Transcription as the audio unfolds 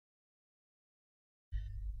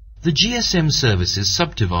The GSM services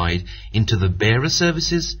subdivide into the bearer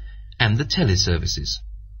services and the teleservices.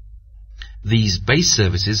 These base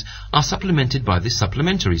services are supplemented by the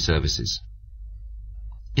supplementary services.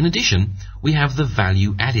 In addition, we have the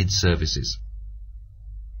value-added services.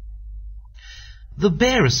 The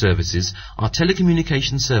bearer services are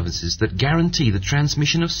telecommunication services that guarantee the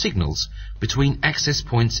transmission of signals between access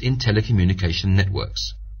points in telecommunication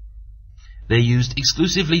networks. They're used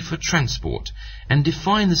exclusively for transport and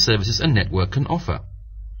define the services a network can offer.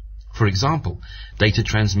 For example, data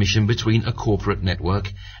transmission between a corporate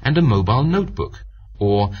network and a mobile notebook,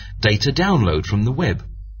 or data download from the web.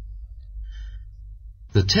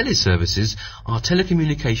 The teleservices are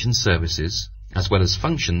telecommunication services, as well as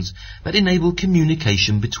functions that enable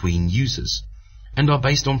communication between users, and are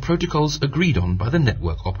based on protocols agreed on by the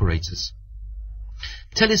network operators.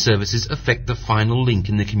 Teleservices affect the final link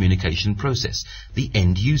in the communication process, the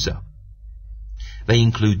end user. They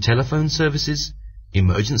include telephone services,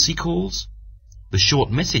 emergency calls, the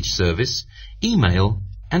short message service, email,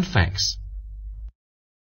 and fax.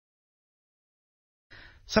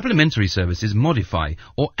 Supplementary services modify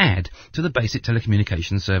or add to the basic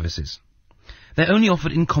telecommunication services. They're only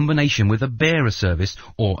offered in combination with a bearer service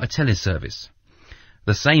or a teleservice.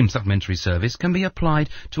 The same supplementary service can be applied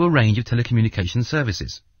to a range of telecommunication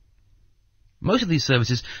services. Most of these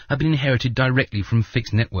services have been inherited directly from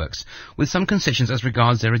fixed networks, with some concessions as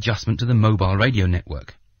regards their adjustment to the mobile radio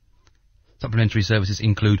network. Supplementary services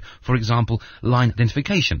include, for example, line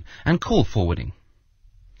identification and call forwarding.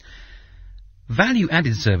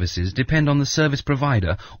 Value-added services depend on the service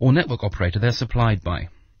provider or network operator they're supplied by.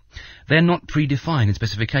 They're not predefined in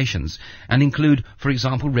specifications and include, for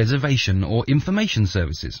example, reservation or information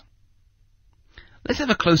services. Let's have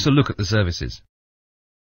a closer look at the services.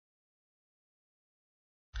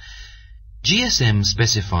 GSM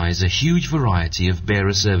specifies a huge variety of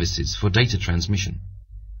bearer services for data transmission.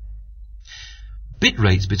 Bit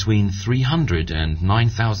rates between 300 and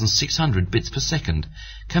 9600 bits per second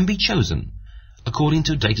can be chosen according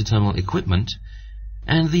to data terminal equipment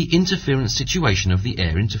and the interference situation of the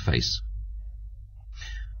air interface.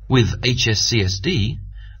 With HSCSD,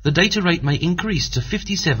 the data rate may increase to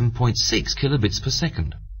 57.6 kilobits per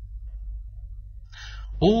second.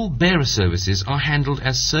 All bearer services are handled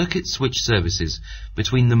as circuit switch services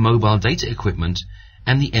between the mobile data equipment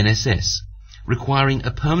and the NSS, requiring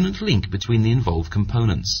a permanent link between the involved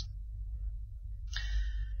components.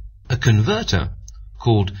 A converter,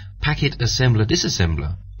 called Packet Assembler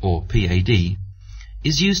Disassembler, or PAD,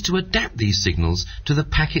 is used to adapt these signals to the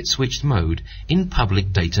packet-switched mode in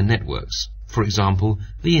public data networks, for example,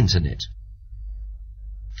 the Internet.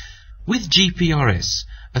 With GPRS,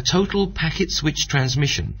 a total packet-switch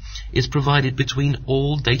transmission is provided between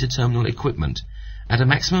all data terminal equipment at a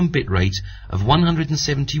maximum bit rate of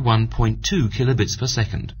 171.2 kilobits per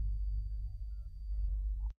second.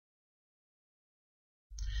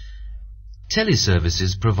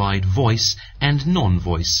 Teleservices provide voice and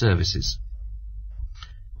non-voice services.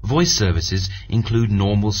 Voice services include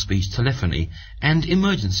normal speech telephony and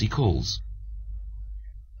emergency calls.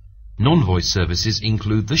 Non-voice services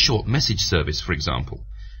include the short message service, for example,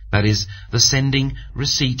 that is, the sending,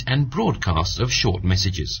 receipt and broadcast of short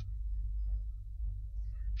messages.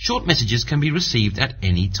 Short messages can be received at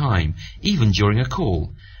any time, even during a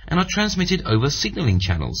call, and are transmitted over signaling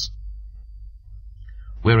channels.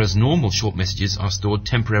 Whereas normal short messages are stored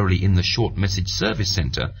temporarily in the Short Message Service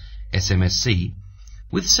Center, SMSC,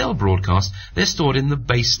 with cell broadcast they're stored in the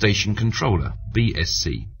Base Station Controller,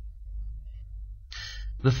 BSC.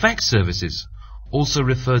 The fax services, also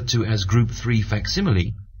referred to as Group 3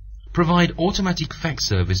 facsimile, provide automatic fax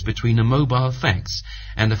service between a mobile fax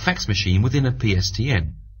and a fax machine within a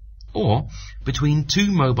PSTN, or between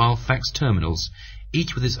two mobile fax terminals,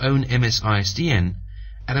 each with its own MSISDN,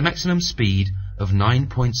 at a maximum speed of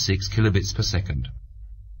 9.6 kilobits per second.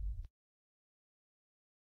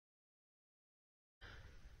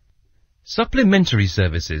 Supplementary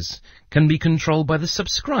services can be controlled by the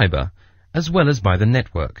subscriber as well as by the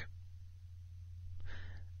network.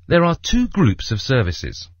 There are two groups of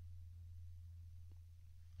services.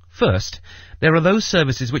 First, there are those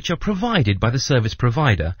services which are provided by the service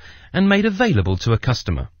provider and made available to a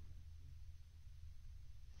customer.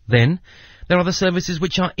 Then, there are the services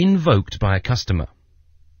which are invoked by a customer.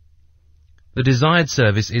 The desired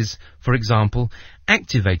service is, for example,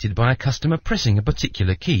 activated by a customer pressing a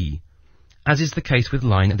particular key, as is the case with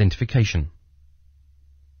line identification.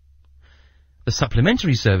 The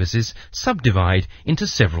supplementary services subdivide into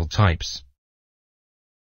several types.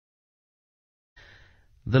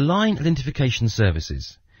 The line identification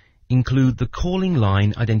services include the calling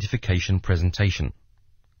line identification presentation,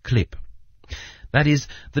 CLIP. That is,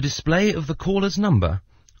 the display of the caller's number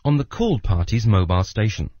on the called party's mobile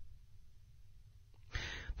station.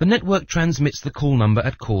 The network transmits the call number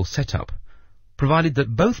at call setup, provided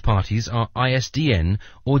that both parties are ISDN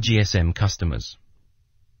or GSM customers.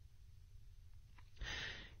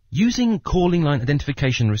 Using Calling Line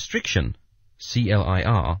Identification Restriction,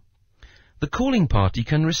 CLIR, the calling party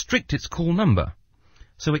can restrict its call number,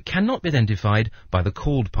 so it cannot be identified by the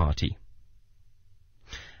called party.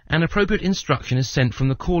 An appropriate instruction is sent from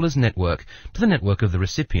the caller's network to the network of the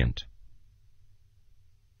recipient.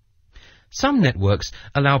 Some networks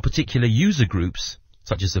allow particular user groups,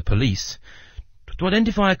 such as the police, to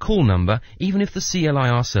identify a call number even if the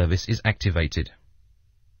CLIR service is activated.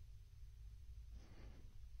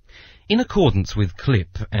 In accordance with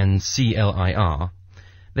CLIP and CLIR,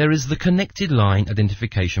 there is the Connected Line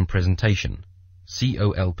Identification Presentation,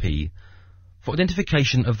 COLP, for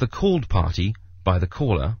identification of the called party by the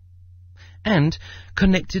caller, and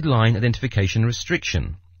Connected Line Identification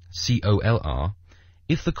Restriction, COLR,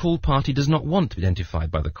 if the called party does not want to be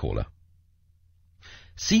identified by the caller.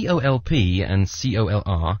 COLP and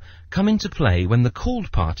COLR come into play when the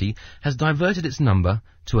called party has diverted its number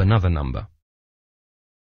to another number.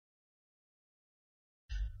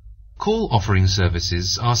 Call offering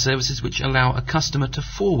services are services which allow a customer to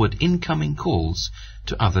forward incoming calls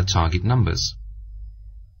to other target numbers.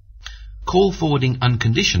 Call forwarding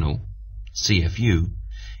unconditional, CFU,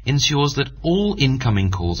 ensures that all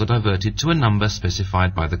incoming calls are diverted to a number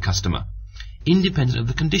specified by the customer, independent of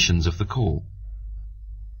the conditions of the call.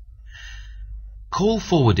 Call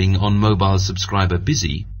forwarding on mobile subscriber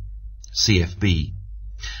busy, CFB,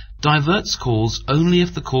 diverts calls only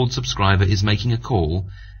if the called subscriber is making a call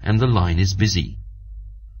and the line is busy.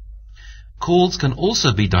 Calls can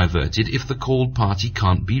also be diverted if the called party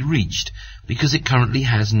can't be reached because it currently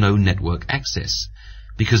has no network access,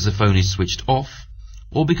 because the phone is switched off,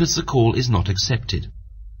 or because the call is not accepted.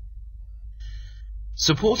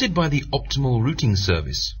 Supported by the Optimal Routing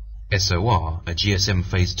Service, SOR, a GSM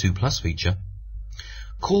Phase 2 Plus feature,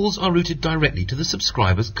 calls are routed directly to the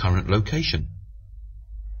subscriber's current location.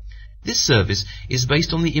 This service is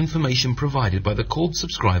based on the information provided by the called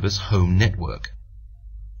subscriber's home network.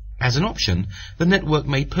 As an option, the network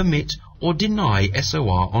may permit or deny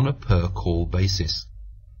SOR on a per-call basis.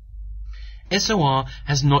 SOR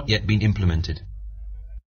has not yet been implemented.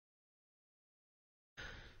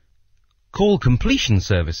 Call completion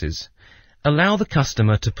services allow the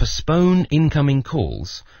customer to postpone incoming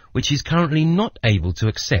calls which he is currently not able to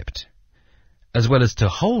accept, as well as to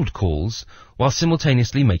hold calls while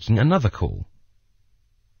simultaneously making another call.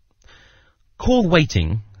 Call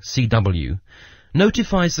waiting, CW,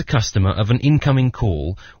 notifies the customer of an incoming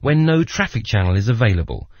call when no traffic channel is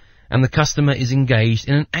available and the customer is engaged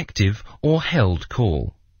in an active or held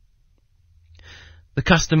call. The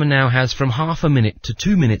customer now has from half a minute to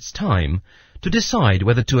 2 minutes time to decide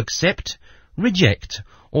whether to accept, reject,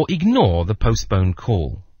 or ignore the postponed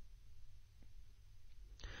call.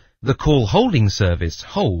 The call holding service,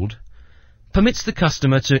 Hold, permits the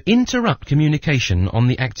customer to interrupt communication on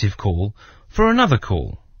the active call for another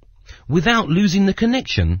call, without losing the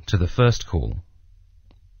connection to the first call.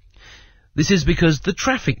 This is because the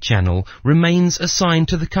traffic channel remains assigned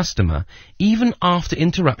to the customer even after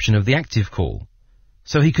interruption of the active call,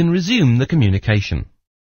 so he can resume the communication.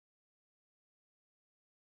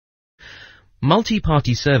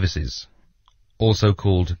 Multi-party services, also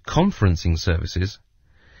called conferencing services,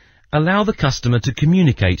 allow the customer to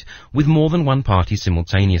communicate with more than one party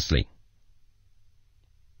simultaneously.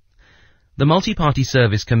 The multi-party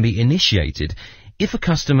service can be initiated if a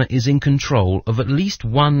customer is in control of at least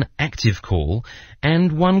one active call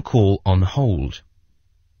and one call on hold.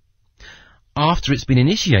 After it's been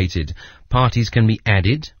initiated, parties can be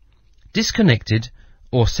added, disconnected,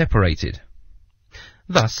 or separated.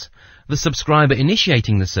 Thus, the subscriber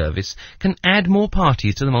initiating the service can add more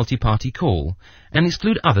parties to the multi-party call and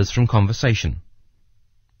exclude others from conversation.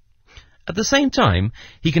 At the same time,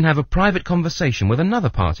 he can have a private conversation with another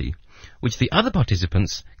party, which the other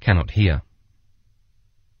participants cannot hear.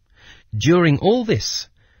 During all this,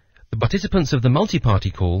 the participants of the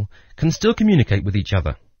multi-party call can still communicate with each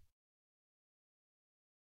other.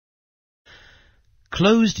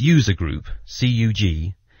 Closed User Group,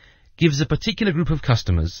 CUG, gives a particular group of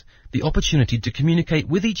customers the opportunity to communicate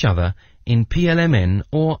with each other in PLMN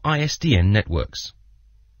or ISDN networks.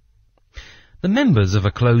 The members of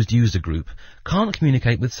a closed user group can't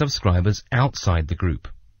communicate with subscribers outside the group.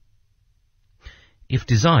 If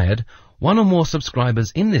desired, one or more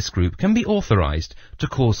subscribers in this group can be authorized to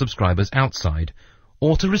call subscribers outside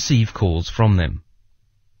or to receive calls from them.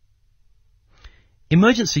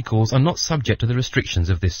 Emergency calls are not subject to the restrictions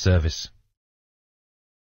of this service.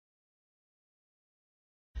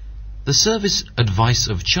 The Service Advice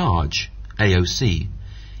of Charge, AOC,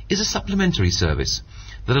 is a supplementary service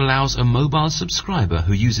that allows a mobile subscriber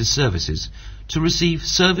who uses services to receive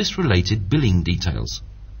service-related billing details.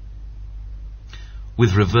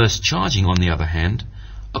 With reverse charging, on the other hand,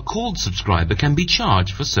 a called subscriber can be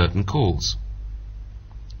charged for certain calls.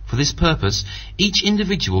 For this purpose, each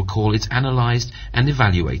individual call is analysed and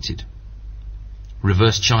evaluated.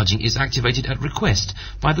 Reverse charging is activated at request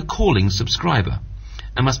by the calling subscriber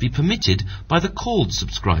and must be permitted by the called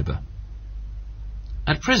subscriber.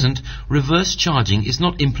 At present, reverse charging is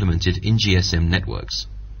not implemented in GSM networks.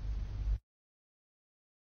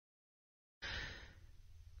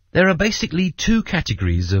 There are basically two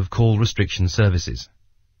categories of call restriction services.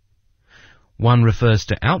 One refers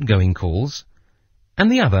to outgoing calls,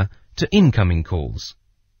 and the other to incoming calls.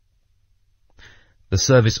 The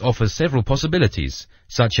service offers several possibilities,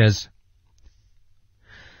 such as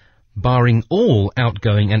barring all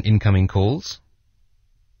outgoing and incoming calls,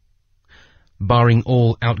 barring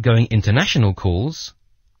all outgoing international calls,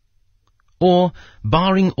 or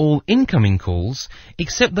barring all incoming calls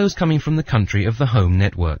except those coming from the country of the home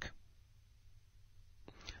network.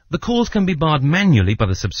 The calls can be barred manually by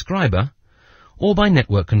the subscriber or by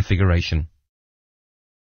network configuration.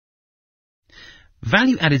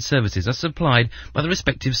 Value-added services are supplied by the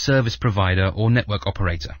respective service provider or network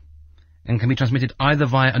operator and can be transmitted either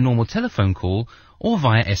via a normal telephone call or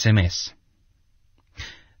via SMS.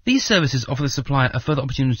 These services offer the supplier a further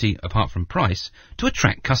opportunity, apart from price, to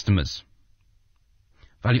attract customers.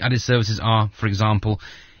 Value-added services are, for example,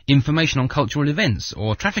 information on cultural events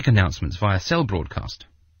or traffic announcements via cell broadcast,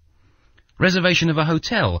 reservation of a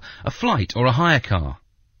hotel, a flight or a hire car,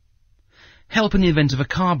 help in the event of a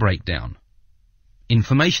car breakdown,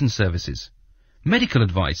 information services, medical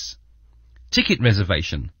advice, ticket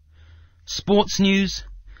reservation, sports news,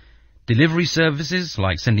 delivery services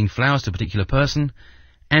like sending flowers to a particular person,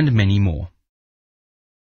 and many more.